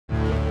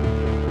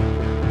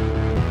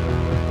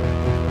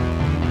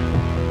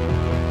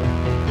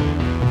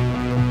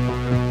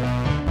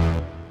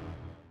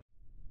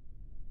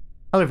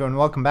Hello everyone,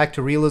 welcome back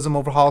to Realism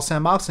Overhaul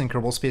Sandbox in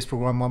Kerbal Space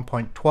Program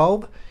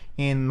 1.12.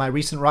 In my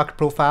recent rocket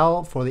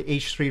profile for the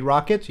H3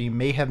 rocket, you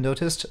may have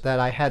noticed that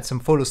I had some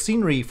photo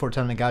scenery for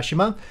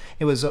Tanegashima.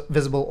 It was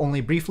visible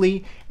only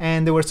briefly,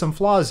 and there were some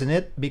flaws in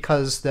it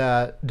because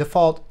the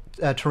default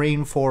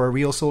terrain for a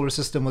real solar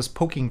system was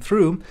poking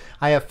through.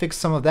 I have fixed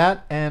some of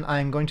that, and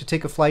I'm going to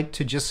take a flight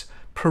to just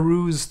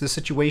peruse the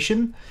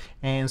situation,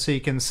 and so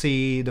you can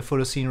see the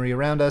photo scenery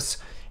around us.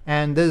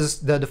 And this is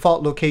the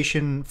default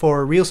location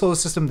for real solar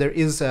system. There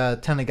is a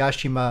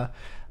Tanegashima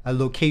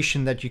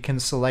location that you can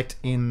select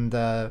in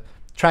the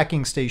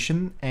tracking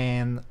station,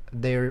 and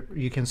there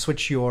you can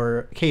switch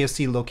your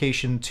KSC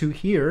location to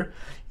here,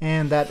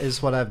 and that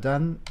is what I've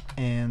done.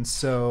 And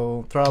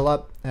so throttle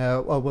up.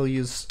 We'll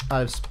use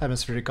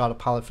atmospheric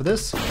autopilot for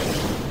this,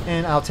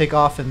 and I'll take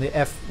off in the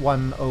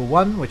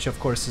F101, which of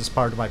course is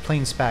part of my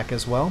plane spec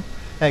as well,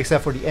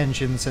 except for the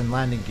engines and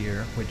landing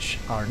gear, which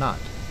are not.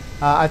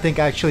 I think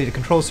actually the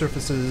control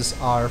surfaces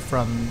are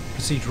from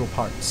procedural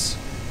parts.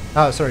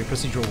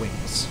 Procedural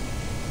wings.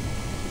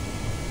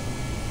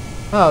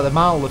 Oh, the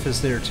monolith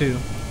is there too,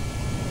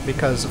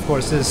 because of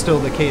course it is still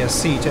the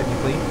KSC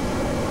technically.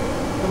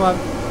 Come on,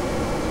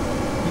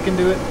 you can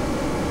do it.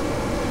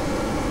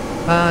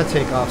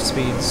 Takeoff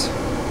speeds.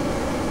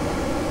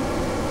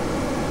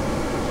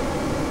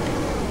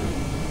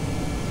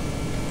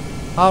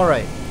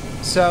 Alright,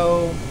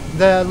 so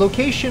the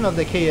location of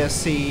the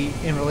KSC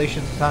in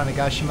relation to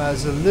Tanegashima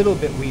is a little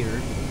bit weird.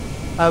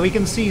 We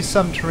can see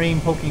some terrain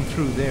poking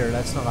through there,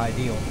 that's not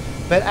ideal.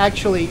 But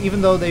actually,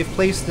 even though they've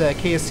placed the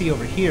KSC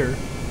over here,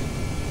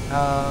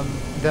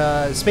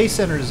 the Space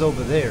Center is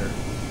over there.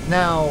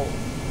 Now,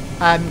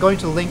 I'm going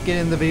to link it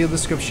in the video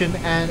description,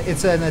 and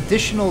it's an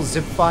additional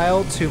zip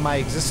file to my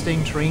existing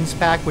terrains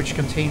pack, which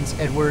contains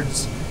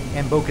Edwards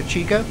and Boca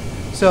Chica.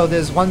 So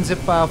there's one zip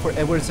file for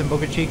Edwards and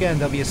Boca Chica, and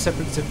there'll be a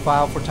separate zip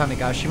file for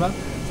Tanegashima.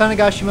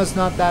 Tanegashima is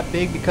not that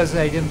big because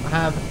I didn't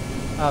have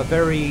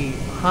very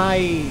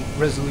high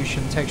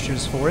resolution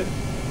textures for it.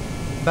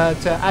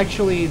 But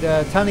actually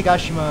the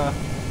Tanegashima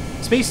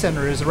Space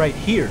Center is right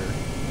here,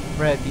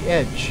 right at the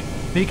edge.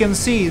 But you can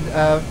see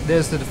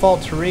there's the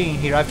default terrain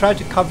here. I've tried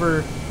to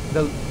cover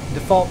the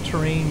default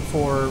terrain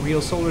for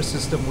real solar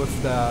system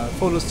with the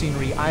photo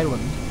scenery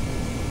island,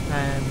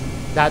 and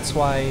that's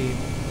why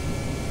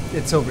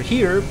it's over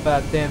here,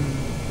 but then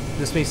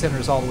the Space Center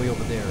is all the way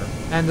over there.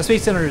 And the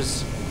Space Center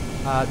is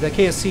the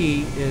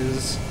KSC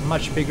is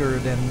much bigger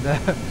than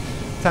the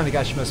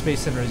Tanegashima Space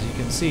Center, as you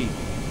can see.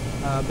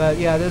 But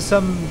yeah, there's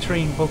some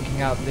terrain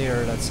poking out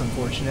there that's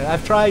unfortunate.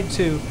 I've tried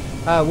to,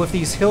 with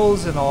these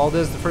hills and all,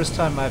 this is the first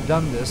time I've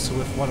done this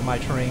with one of my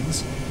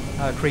terrains,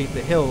 create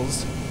the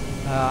hills.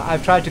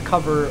 I've tried to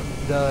cover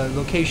the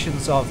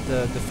locations of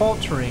the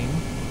default terrain,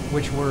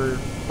 which were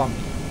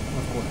bumpy,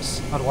 of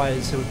course.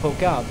 Otherwise it would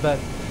poke out. But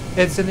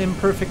it's an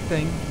imperfect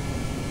thing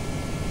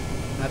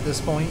at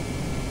this point.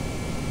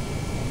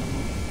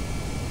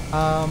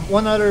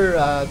 One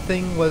other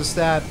thing was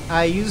that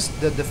I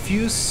used the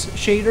diffuse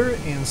shader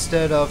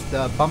instead of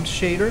the bump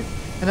shader,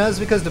 and that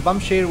was because the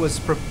bump shader was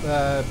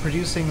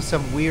producing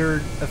some weird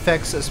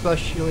effects,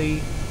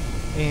 especially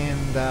in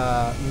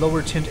the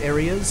lower tint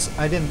areas.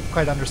 I didn't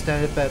quite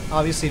understand it, but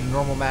obviously the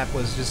normal map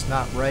was just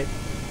not right,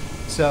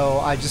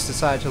 so I just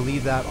decided to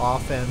leave that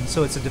off, and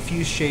so it's a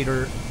diffuse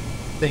shader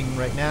thing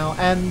right now.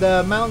 And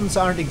the mountains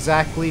aren't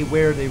exactly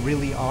where they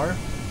really are.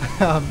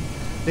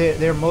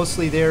 They're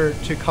mostly there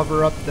to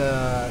cover up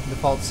the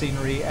default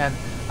scenery, and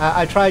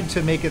I tried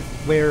to make it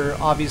where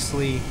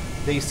obviously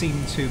they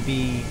seem to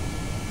be,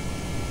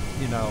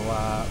 you know,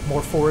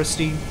 more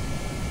foresty,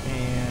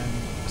 and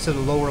so the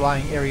lower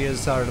lying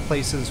areas are the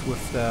places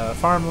with the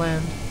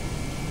farmland.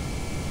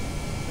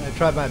 I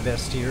tried my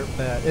best here,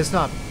 but it's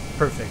not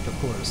perfect, of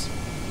course.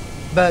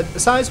 But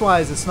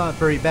size-wise, it's not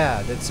very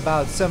bad. It's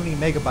about 70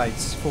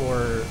 megabytes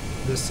for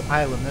this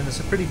island, and it's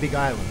a pretty big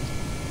island.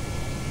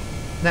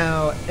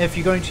 Now, if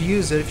you're going to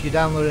use it, if you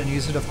download it and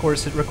use it, of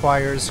course it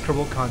requires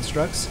Kerbal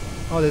constructs.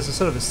 Oh, there's a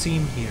sort of a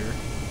seam here.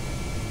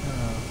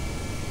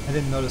 I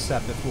didn't notice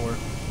that before.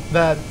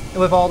 But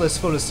with all this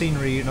photo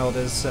scenery, you know,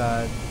 there's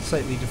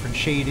slightly different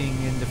shading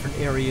in different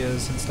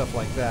areas and stuff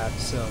like that,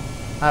 so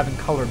I haven't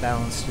color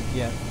balanced it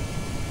yet.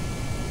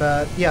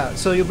 But yeah,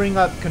 so you'll bring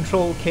up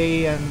Control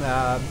K,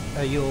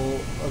 and you'll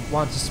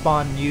want to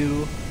spawn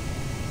new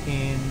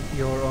in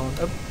your own...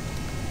 Oh,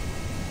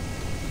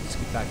 let's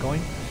keep that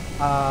going.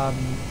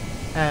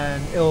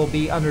 And it'll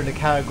be under the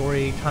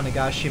category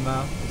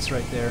Tanegashima. It's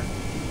right there.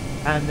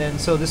 And then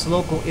so this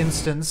local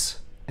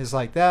instance is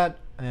like that,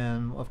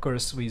 and of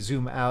course we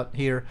zoom out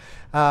here.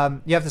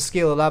 You have to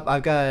scale it up.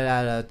 I've got it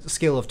at a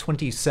scale of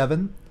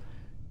 27,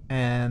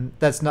 and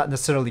that's not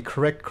necessarily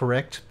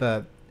correct,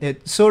 but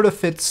it sort of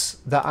fits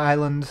the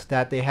island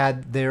that they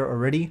had there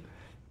already,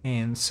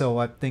 and so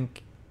I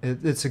think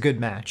it's a good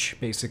match,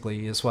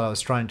 basically, is what I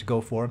was trying to go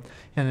for.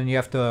 And then you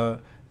have to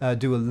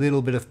do a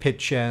little bit of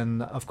pitch,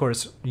 and of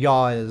course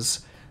yaw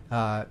is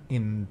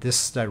in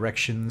this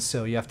direction,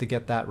 so you have to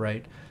get that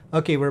right.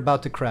 Okay, we're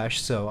about to crash,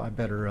 so I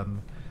better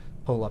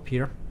pull up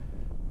here.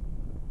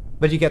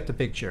 But you get the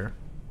picture.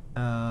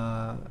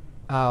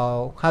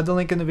 I'll have the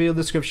link in the video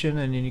description,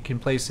 and then you can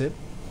place it.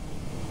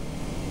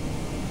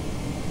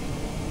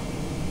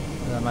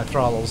 My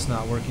throttle's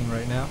not working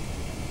right now.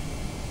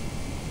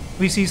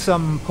 We see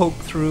some poke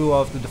through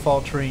of the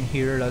default terrain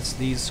here. That's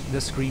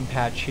this green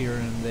patch here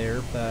and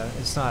there, but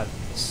it's not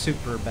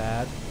super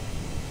bad.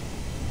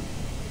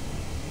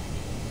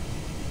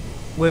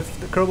 With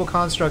the curvable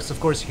constructs, of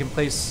course, you can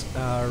place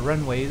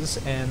runways,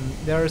 and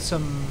there are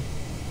some.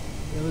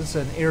 There was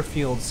an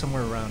airfield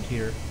somewhere around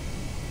here.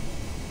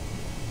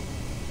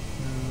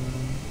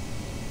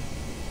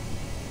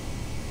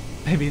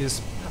 Maybe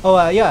this.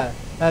 Oh, yeah.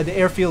 The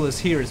airfield is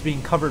here. It's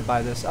being covered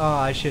by this. Oh,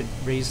 I should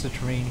raise the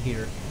terrain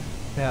here.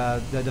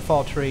 The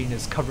default terrain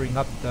is covering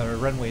up the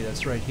runway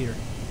that's right here.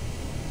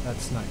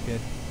 That's not good.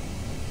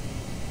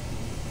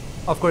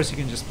 Of course, you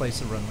can just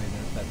place a runway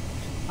there.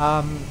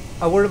 But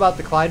a word about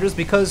the colliders.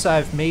 Because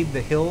I've made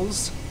the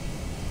hills,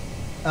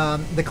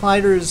 the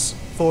colliders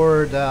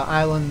for the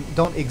island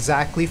don't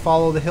exactly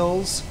follow the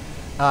hills.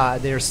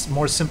 They're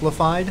more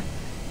simplified.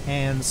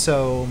 And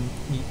so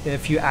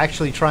if you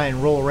actually try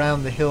and roll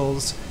around the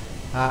hills,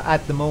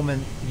 at the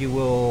moment you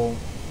will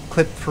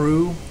clip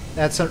through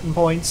at certain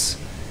points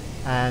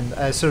and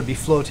sort of be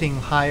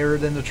floating higher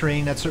than the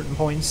terrain at certain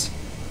points,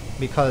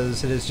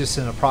 because it is just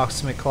an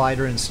approximate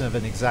collider instead of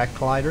an exact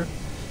collider.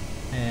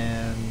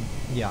 And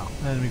yeah,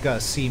 and we've got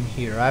a seam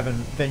here. I haven't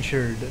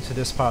ventured to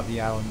this part of the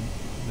island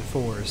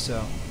before,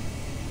 so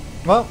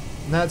well,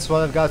 that's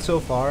what I've got so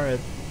far. It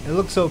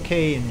looks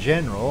okay in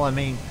general. I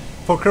mean,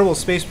 for Kerbal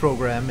Space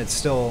Program, it's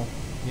still,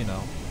 you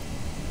know,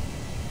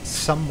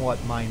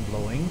 somewhat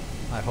mind-blowing,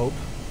 I hope.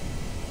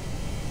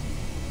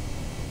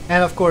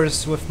 And of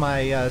course, with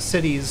my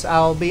cities,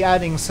 I'll be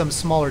adding some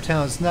smaller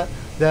towns.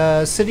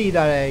 The city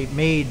that I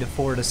made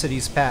for the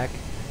cities pack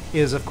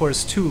is, of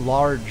course, too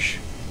large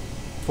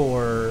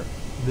for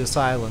this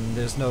island.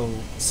 There's no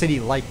city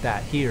like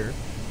that here.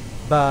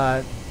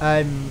 But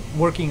I'm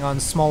working on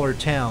smaller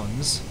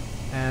towns,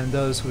 and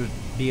those would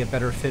be a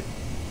better fit.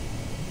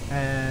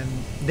 And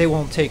they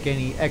won't take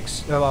any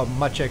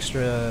much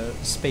extra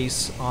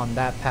space on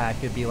that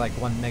pack. It'd be like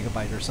 1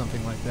 megabyte or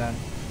something like that.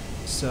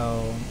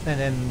 So, and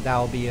then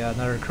that'll be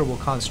another Kerbal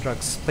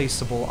Constructs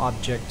placeable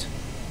object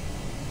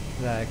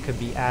that could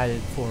be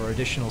added for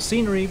additional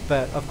scenery.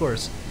 But of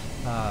course,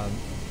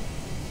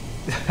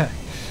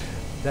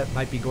 that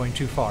might be going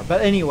too far.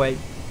 But anyway,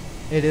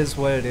 it is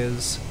what it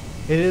is.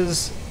 It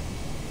is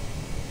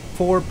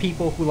for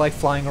people who like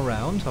flying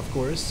around, of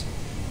course.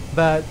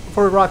 But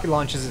for rocket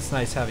launches, it's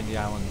nice having the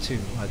island too,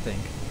 I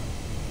think.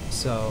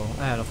 So,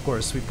 and of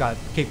course, we've got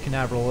Cape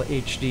Canaveral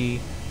HD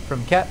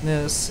from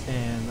Katniss,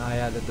 and I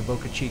added the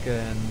Boca Chica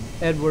and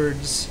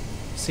Edwards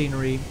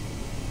scenery.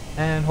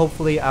 And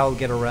hopefully I'll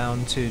get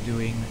around to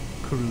doing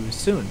Kourou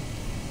soon.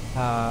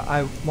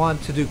 I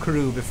want to do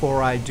Kourou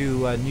before I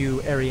do a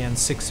new Ariane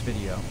 6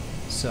 video.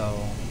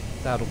 So,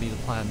 that'll be the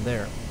plan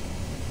there.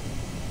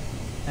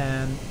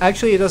 And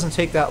actually, it doesn't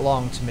take that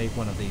long to make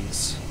one of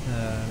these.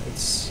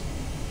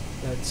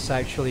 It's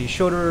actually a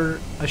shorter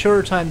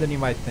time than you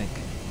might think.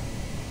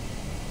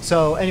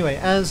 So anyway,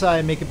 as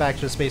I make it back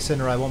to the Space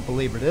Center, I won't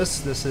belabor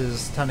this. This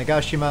is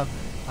Tanegashima.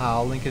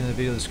 I'll link it in the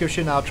video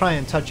description. I'll try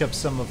and touch up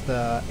some of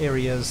the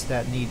areas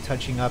that need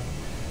touching up.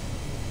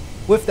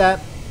 With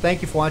that,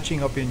 thank you for watching.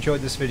 Hope you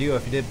enjoyed this video.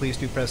 If you did, please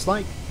do press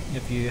like.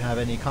 If you have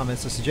any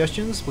comments or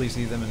suggestions, please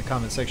leave them in the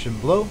comment section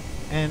below,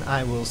 and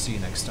I will see you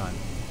next time.